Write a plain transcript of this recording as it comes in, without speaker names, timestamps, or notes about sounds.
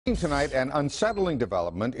Tonight, an unsettling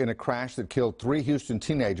development in a crash that killed 3 Houston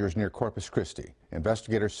teenagers near Corpus Christi.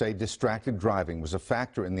 Investigators say distracted driving was a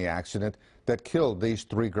factor in the accident that killed these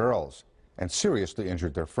 3 girls and seriously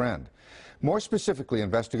injured their friend. More specifically,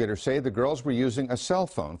 investigators say the girls were using a cell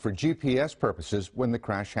phone for GPS purposes when the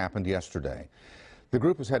crash happened yesterday. The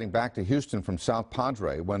group was heading back to Houston from South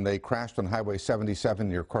Padre when they crashed on Highway 77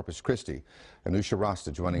 near Corpus Christi. Anusha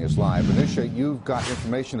Rasta joining us live. Anusha, you've got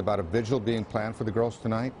information about a vigil being planned for the girls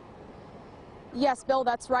tonight? Yes, Bill,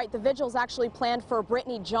 that's right. The vigil's actually planned for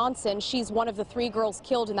Brittany Johnson. She's one of the 3 girls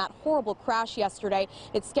killed in that horrible crash yesterday.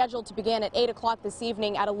 It's scheduled to begin at 8 o'clock this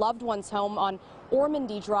evening at a loved one's home on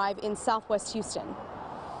Ormondy Drive in Southwest Houston.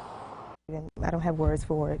 I don't have words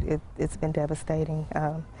for it. It's been devastating.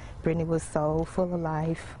 Brittany was so full of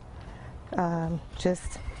life,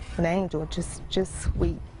 just an angel, just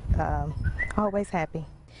sweet, always happy.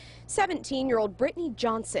 17-year-old Brittany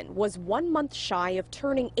Johnson was 1 month shy of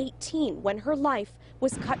turning 18 when her life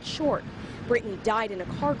was cut short. Brittany died in a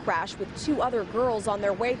car crash with 2 other girls on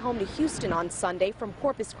their way home to Houston on Sunday from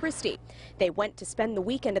Corpus Christi. They went to spend the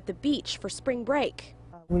weekend at the beach for spring break.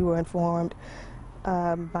 We were informed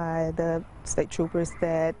by the state troopers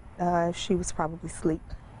that she was probably asleep,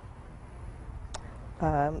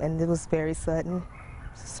 and it was very sudden,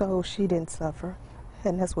 so she didn't suffer,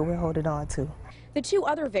 and that's what we're holding on to. The 2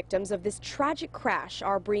 other victims of this tragic crash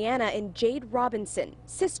are Brianna and Jade Robinson,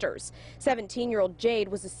 sisters. 17-year-old Jade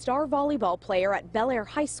was a star volleyball player at Bel Air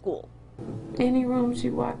High School. Any room she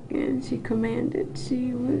walked in, she commanded.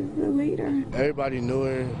 She was the leader. Everybody knew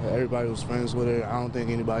her. Everybody was friends with her. I don't think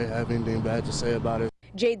anybody had anything bad to say about it.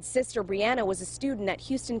 Jade's sister, Brianna, was a student at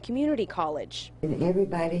Houston Community College. And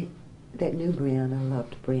everybody that knew Brianna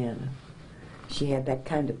loved Brianna. She had that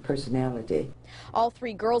kind of personality. All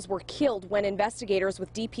 3 girls were killed when investigators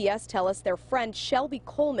with DPS tell us their friend Shelby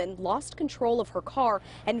Coleman lost control of her car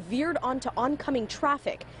and veered onto oncoming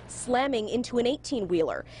traffic, slamming into an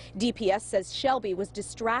 18-wheeler. DPS says Shelby was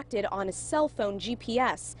distracted on a cell phone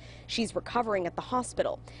GPS. She's recovering at the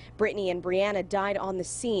hospital. Brittany and Brianna died on the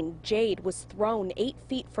scene. Jade was thrown 8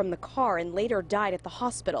 feet from the car and later died at the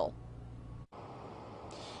hospital.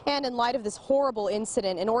 And in light of this horrible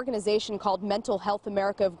incident, an organization called Mental Health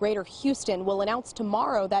America of Greater Houston will announce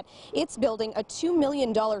tomorrow that it's building a $2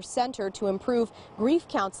 million center to improve grief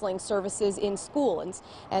counseling services in schools.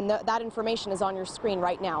 And that information is on your screen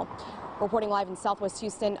right now. Reporting live in Southwest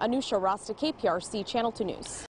Houston, Anusha Rasta, KPRC Channel 2 News.